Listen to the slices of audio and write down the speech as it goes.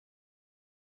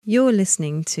You're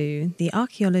listening to the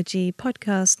Archaeology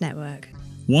Podcast Network.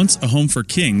 Once a home for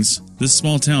kings, this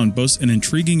small town boasts an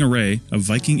intriguing array of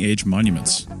Viking Age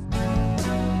monuments.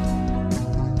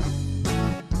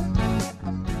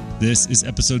 This is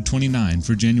episode 29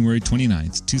 for January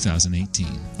 29th, 2018.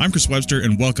 I'm Chris Webster,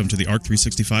 and welcome to the ARC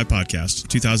 365 Podcast,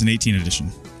 2018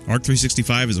 edition. ARC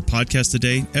 365 is a podcast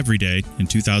today, every day in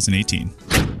 2018.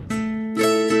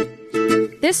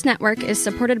 This network is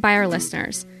supported by our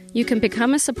listeners. You can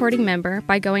become a supporting member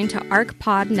by going to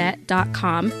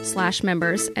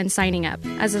arcpodnet.com/members and signing up.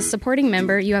 As a supporting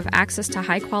member, you have access to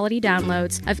high-quality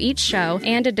downloads of each show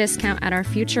and a discount at our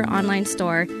future online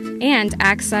store, and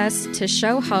access to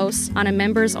show hosts on a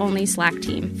members-only Slack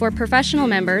team. For professional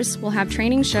members, we'll have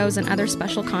training shows and other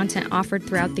special content offered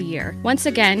throughout the year. Once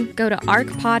again, go to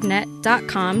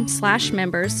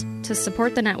arcpodnet.com/members to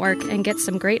support the network and get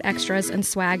some great extras and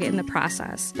swag in the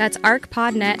process. That's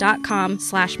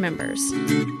arcpodnet.com/members.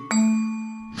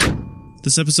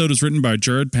 This episode is written by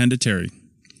Jared Panditteri.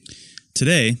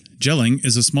 Today, Jelling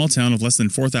is a small town of less than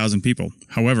 4,000 people.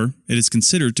 However, it is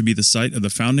considered to be the site of the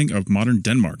founding of modern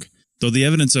Denmark. Though the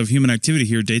evidence of human activity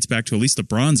here dates back to at least the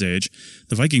Bronze Age,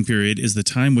 the Viking period is the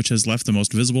time which has left the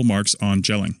most visible marks on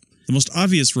Jelling. The most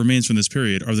obvious remains from this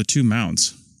period are the two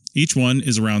mounds. Each one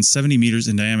is around 70 meters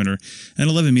in diameter and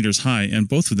 11 meters high, and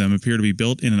both of them appear to be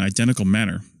built in an identical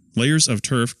manner. Layers of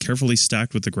turf carefully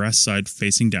stacked with the grass side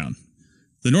facing down.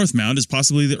 The North Mound is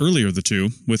possibly the earlier of the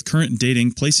two, with current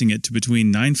dating placing it to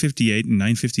between 958 and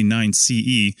 959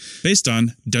 CE, based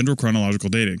on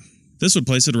dendrochronological dating. This would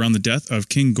place it around the death of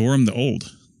King Gorm the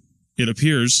Old. It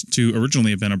appears to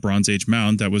originally have been a Bronze Age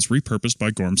mound that was repurposed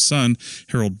by Gorm's son,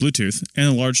 Harold Bluetooth, and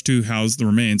enlarged to house the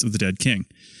remains of the dead king.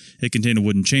 It contained a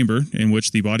wooden chamber in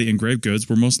which the body and grave goods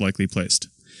were most likely placed.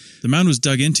 The mound was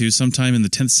dug into sometime in the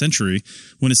 10th century,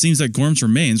 when it seems that Gorm's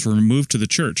remains were removed to the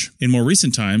church. In more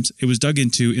recent times, it was dug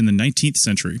into in the 19th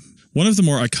century. One of the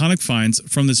more iconic finds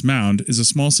from this mound is a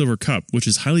small silver cup, which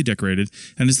is highly decorated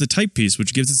and is the typepiece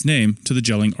which gives its name to the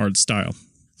Jelling art style.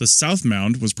 The South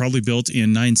Mound was probably built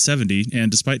in 970, and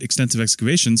despite extensive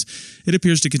excavations, it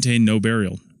appears to contain no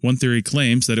burial. One theory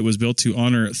claims that it was built to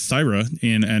honor Thyra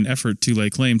in an effort to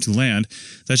lay claim to land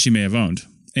that she may have owned,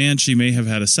 and she may have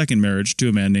had a second marriage to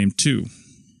a man named Tu.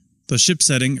 The ship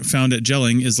setting found at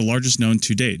Jelling is the largest known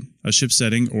to date. A ship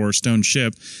setting, or stone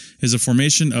ship, is a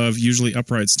formation of usually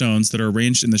upright stones that are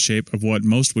arranged in the shape of what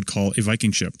most would call a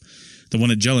Viking ship. The one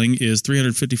at Jelling is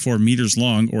 354 meters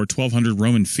long, or 1,200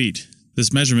 Roman feet.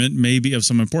 This measurement may be of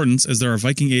some importance, as there are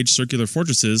Viking-age circular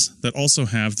fortresses that also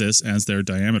have this as their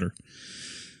diameter.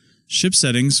 Ship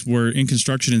settings were in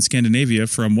construction in Scandinavia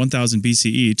from 1000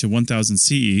 BCE to 1000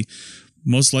 CE,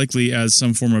 most likely as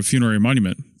some form of funerary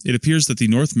monument. It appears that the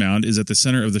North Mound is at the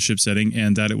center of the ship setting,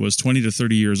 and that it was 20 to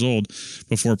 30 years old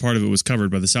before part of it was covered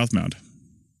by the South Mound.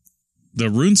 The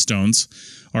rune stones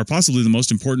are possibly the most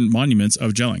important monuments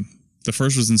of Jelling. The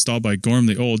first was installed by Gorm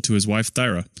the Old to his wife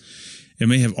Thyra. It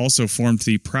may have also formed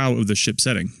the prow of the ship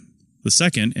setting. The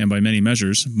second, and by many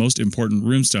measures, most important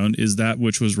runestone is that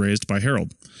which was raised by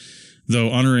Harold. Though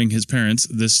honoring his parents,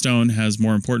 this stone has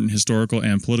more important historical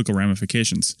and political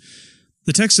ramifications.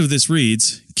 The text of this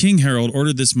reads, King Harold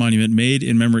ordered this monument made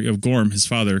in memory of Gorm, his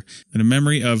father, and in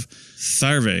memory of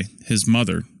Thyre, his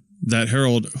mother, that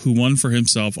Harold who won for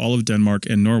himself all of Denmark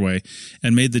and Norway,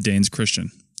 and made the Danes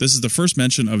Christian. This is the first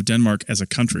mention of Denmark as a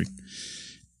country.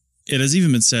 It has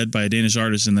even been said by a Danish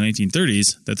artist in the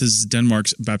 1930s that this is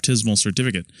Denmark's baptismal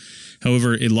certificate.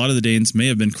 However, a lot of the Danes may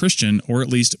have been Christian, or at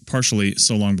least partially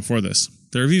so long before this.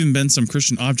 There have even been some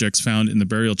Christian objects found in the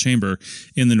burial chamber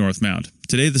in the North Mound.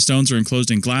 Today, the stones are enclosed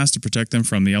in glass to protect them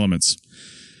from the elements.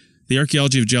 The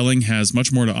archaeology of Jelling has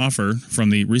much more to offer,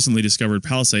 from the recently discovered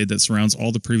palisade that surrounds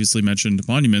all the previously mentioned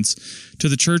monuments to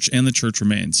the church and the church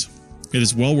remains. It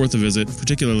is well worth a visit,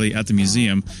 particularly at the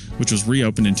museum, which was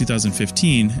reopened in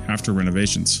 2015 after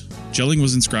renovations. Jelling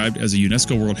was inscribed as a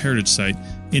UNESCO World Heritage Site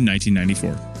in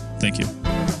 1994. Thank you.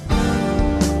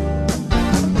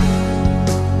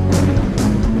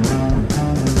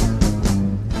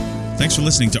 Thanks for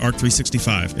listening to ARC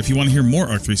 365. If you want to hear more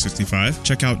ARC 365,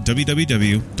 check out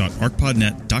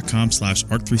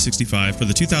www.arcpodnet.com/ARC365 for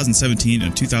the 2017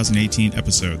 and 2018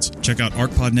 episodes. Check out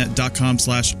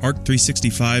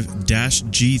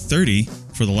arcpodnet.com/ARC365-G30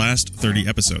 for the last 30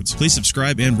 episodes. Please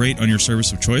subscribe and rate on your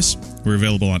service of choice. We're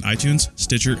available on iTunes,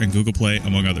 Stitcher, and Google Play,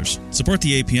 among others. Support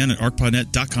the APN at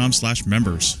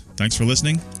arcpodnet.com/members. Thanks for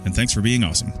listening, and thanks for being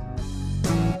awesome.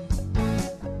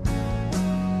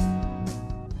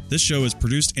 This show is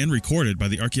produced and recorded by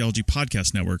the Archaeology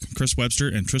Podcast Network, Chris Webster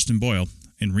and Tristan Boyle,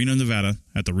 in Reno, Nevada,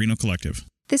 at the Reno Collective.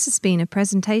 This has been a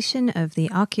presentation of the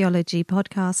Archaeology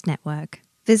Podcast Network.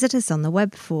 Visit us on the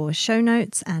web for show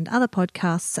notes and other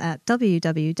podcasts at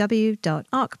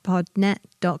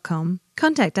www.archpodnet.com.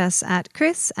 Contact us at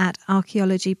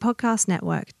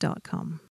chris@archaeologypodcastnetwork.com.